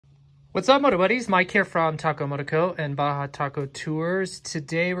What's up, Moto Buddies? Mike here from Taco Moto Co. and Baja Taco Tours.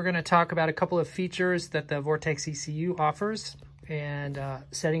 Today we're going to talk about a couple of features that the Vortex ECU offers and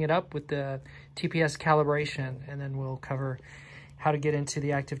setting it up with the TPS calibration, and then we'll cover how to get into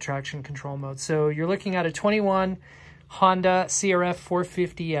the active traction control mode. So you're looking at a 21 Honda CRF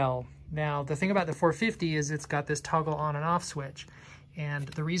 450L. Now the thing about the 450 is it's got this toggle on and off switch, and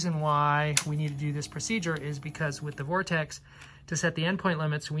the reason why we need to do this procedure is because with the Vortex, to set the endpoint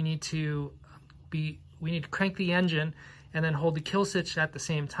limits, we need to crank the engine and then hold the kill switch at the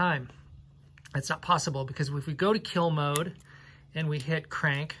same time. It's not possible because if we go to kill mode and we hit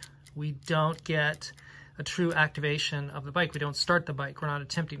crank, we don't get a true activation of the bike. We don't start the bike. We're not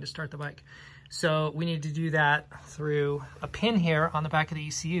attempting to start the bike. So we need to do that through a pin here on the back of the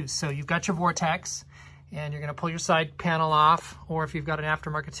ECU. So you've got your Vortex, and you're going to pull your side panel off, or if you've got an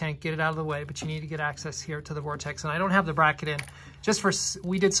aftermarket tank, get it out of the way, but you need to get access here to the Vortex. And I don't have the bracket in,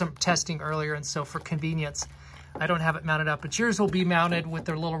 we did some testing earlier, and so for convenience, I don't have it mounted up, but yours will be mounted with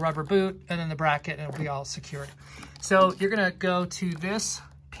their little rubber boot and then the bracket, and it'll be all secured. So you're going to go to this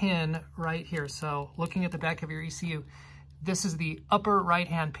pin right here. So looking at the back of your ECU, this is the upper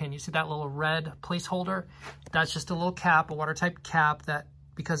right-hand pin. You see that little red placeholder? That's just a little cap, a water-type cap that,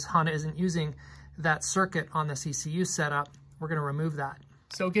 because Honda isn't using that circuit on this ECU setup, we're going to remove that.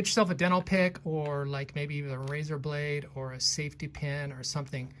 So get yourself a dental pick, or like maybe even a razor blade or a safety pin or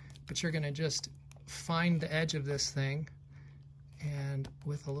something, but you're going to just find the edge of this thing, and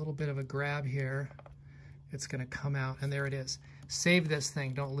with a little bit of a grab here, it's going to come out, and there it is. Save this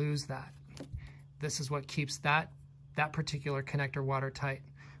thing, don't lose that. This is what keeps that particular connector watertight.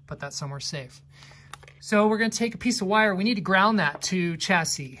 Put that somewhere safe. So we're going to take a piece of wire. We need to ground that to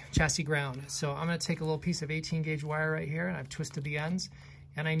chassis ground. So I'm going to take a little piece of 18 gauge wire right here, and I've twisted the ends,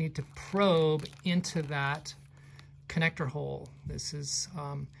 and I need to probe into that connector hole. This is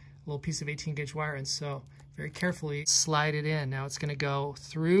a little piece of 18 gauge wire, and so very carefully slide it in. Now it's going to go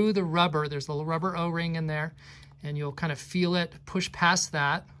through the rubber. There's a little rubber O-ring in there, and you'll kind of feel it push past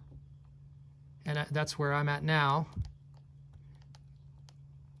that, and that's where I'm at now.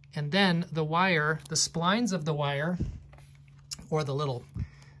 And then the wire, the splines of the wire, or the little,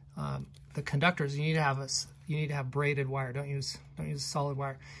 the conductors, you need to have braided wire. Don't use solid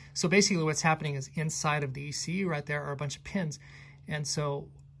wire. So basically what's happening is inside of the ECU right there are a bunch of pins. And so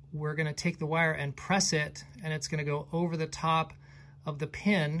we're going to take the wire and press it, and it's going to go over the top of the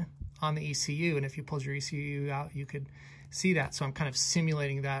pin on the ECU. And if you pulled your ECU out, you could see that. So I'm kind of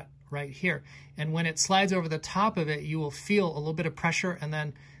simulating that right here. And when it slides over the top of it, you will feel a little bit of pressure, and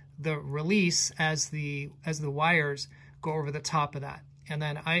then the release as the wires go over the top of that. And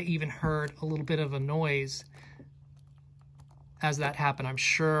then I even heard a little bit of a noise as that happened. I'm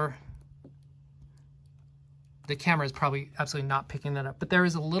sure the camera is probably absolutely not picking that up, but there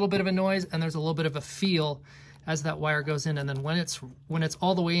is a little bit of a noise, and there's a little bit of a feel as that wire goes in. And then when it's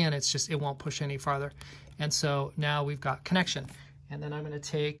all the way in, it won't push any farther. And so now we've got connection. And then I'm going to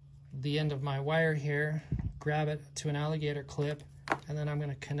take the end of my wire here, grab it to an alligator clip, and then I'm going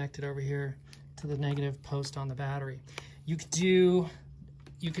to connect it over here to the negative post on the battery. You could do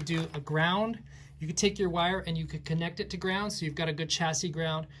a ground. You could take your wire and you could connect it to ground, so you've got a good chassis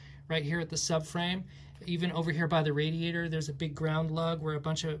ground right here at the subframe. Even over here by the radiator, there's a big ground lug where a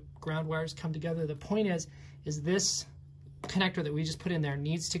bunch of ground wires come together. The point is this connector that we just put in there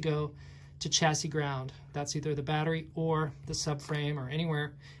needs to go to chassis ground. That's either the battery or the subframe or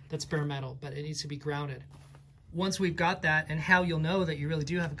anywhere that's bare metal, but it needs to be grounded. Once we've got that, and how you'll know that you really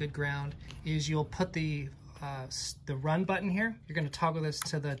do have a good ground is you'll put the run button here. You're going to toggle this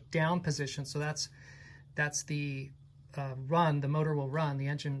to the down position, so that's the run. The motor will run,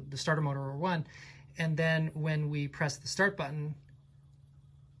 the starter motor will run, and then when we press the start button,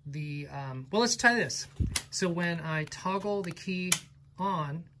 well, let's try this. So when I toggle the key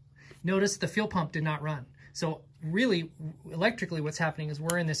on, notice the fuel pump did not run. So really, electrically, what's happening is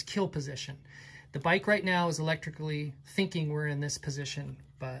we're in this kill position. The bike right now is electrically thinking we're in this position,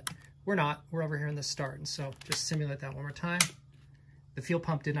 but we're not. We're over here in the start. And so just simulate that one more time. The fuel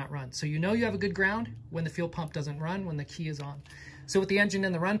pump did not run. So you know you have a good ground when the fuel pump doesn't run, when the key is on. So with the engine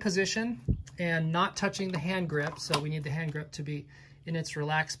in the run position and not touching the hand grip, so we need the hand grip to be in its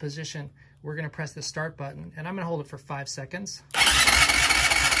relaxed position, we're going to press the start button, and I'm going to hold it for 5 seconds.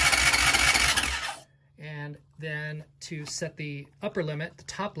 And then to set the upper limit, the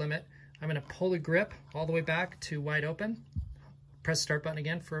top limit, I'm going to pull the grip all the way back to wide open. Press start button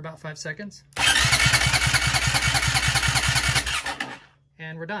again for about 5 seconds.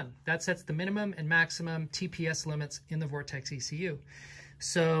 And we're done. That sets the minimum and maximum TPS limits in the Vortex ECU.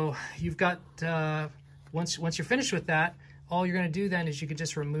 So you've got, once you're finished with that, all you're going to do then is you could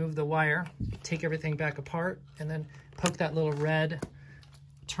just remove the wire, take everything back apart, and then poke that little red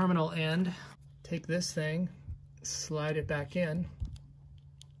terminal end. Take this thing, slide it back in,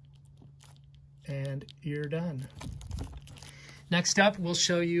 and you're done. Next up, we'll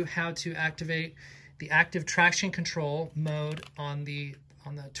show you how to activate the active traction control mode on the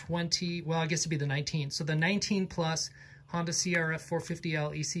 20, well, I guess it'd be the 19. So the 19 plus Honda CRF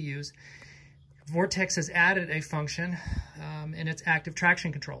 450L ECUs, Vortex has added a function in its active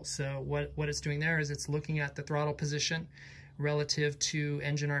traction control. So what it's doing there is it's looking at the throttle position relative to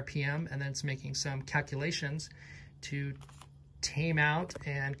engine RPM, and then it's making some calculations to tame out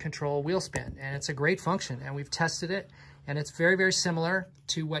and control wheel spin. And it's a great function, and we've tested it, and it's very, very similar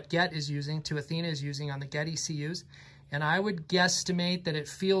to what Get is using, to Athena is using on the Get ECUs. And I would guesstimate that it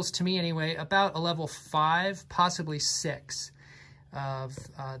feels, to me anyway, about a level 5, possibly 6 of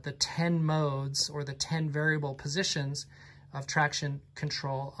the 10 modes or the 10 variable positions of traction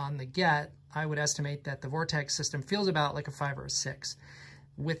control on the Get. I would estimate that the Vortex system feels about like a 5 or a 6.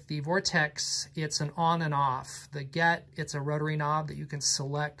 With the Vortex, it's an on and off. The Get, it's a rotary knob that you can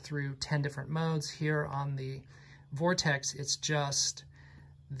select through 10 different modes. Here on the Vortex, it's just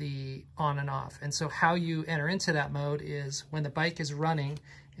the on and off. And so how you enter into that mode is when the bike is running.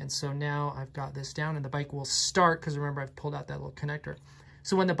 And so now I've got this down and the bike will start, because remember I've pulled out that little connector.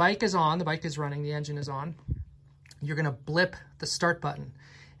 So when the bike is on, the bike is running, the engine is on, you're going to blip the start button.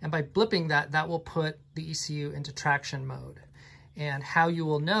 And by blipping that, that will put the ECU into traction mode. And how you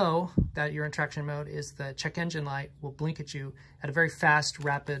will know that you're in traction mode is the check engine light will blink at you at a very fast,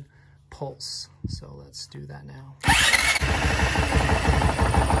 rapid pulse. So let's do that now.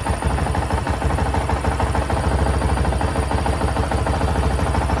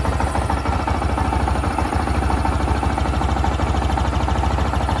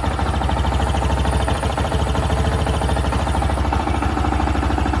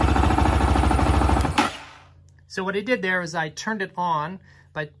 So what I did there is I turned it on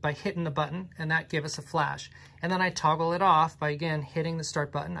by hitting the button, and that gave us a flash. And then I toggle it off by, again, hitting the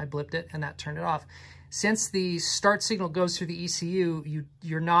start button. I blipped it, and that turned it off. Since the start signal goes through the ECU,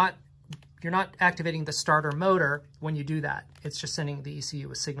 you're not activating the starter motor when you do that. It's just sending the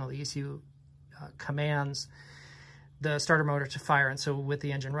ECU a signal. The ECU commands the starter motor to fire, and so with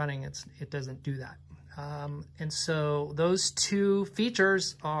the engine running, it doesn't do that. And so those two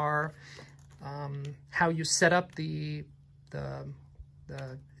features are how you set up the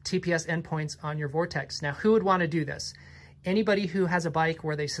TPS endpoints on your Vortex. Now, who would want to do this? Anybody who has a bike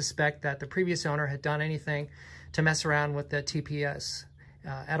where they suspect that the previous owner had done anything to mess around with the TPS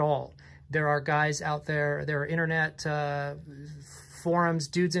at all. There are guys out there, there are internet forums,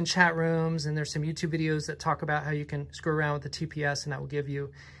 dudes in chat rooms, and there's some YouTube videos that talk about how you can screw around with the TPS, and that will give you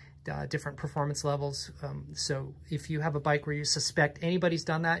different performance levels. So if you have a bike where you suspect anybody's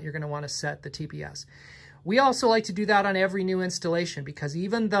done that, you're going to want to set the TPS. We also like to do that on every new installation, because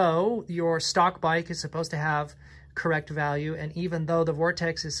even though your stock bike is supposed to have correct value, and even though the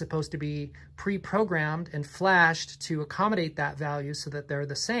Vortex is supposed to be pre-programmed and flashed to accommodate that value so that they're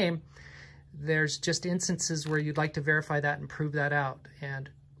the same, there's just instances where you'd like to verify that and prove that out. And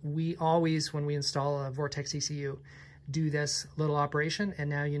we always, when we install a Vortex ECU, do this little operation, and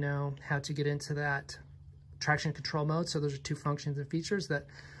now you know how to get into that traction control mode. So those are two functions and features that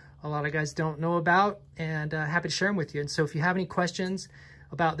a lot of guys don't know about, and happy to share them with you. And so if you have any questions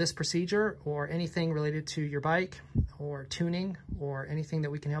about this procedure or anything related to your bike or tuning or anything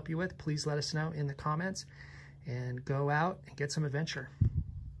that we can help you with, please let us know in the comments, and go out and get some adventure.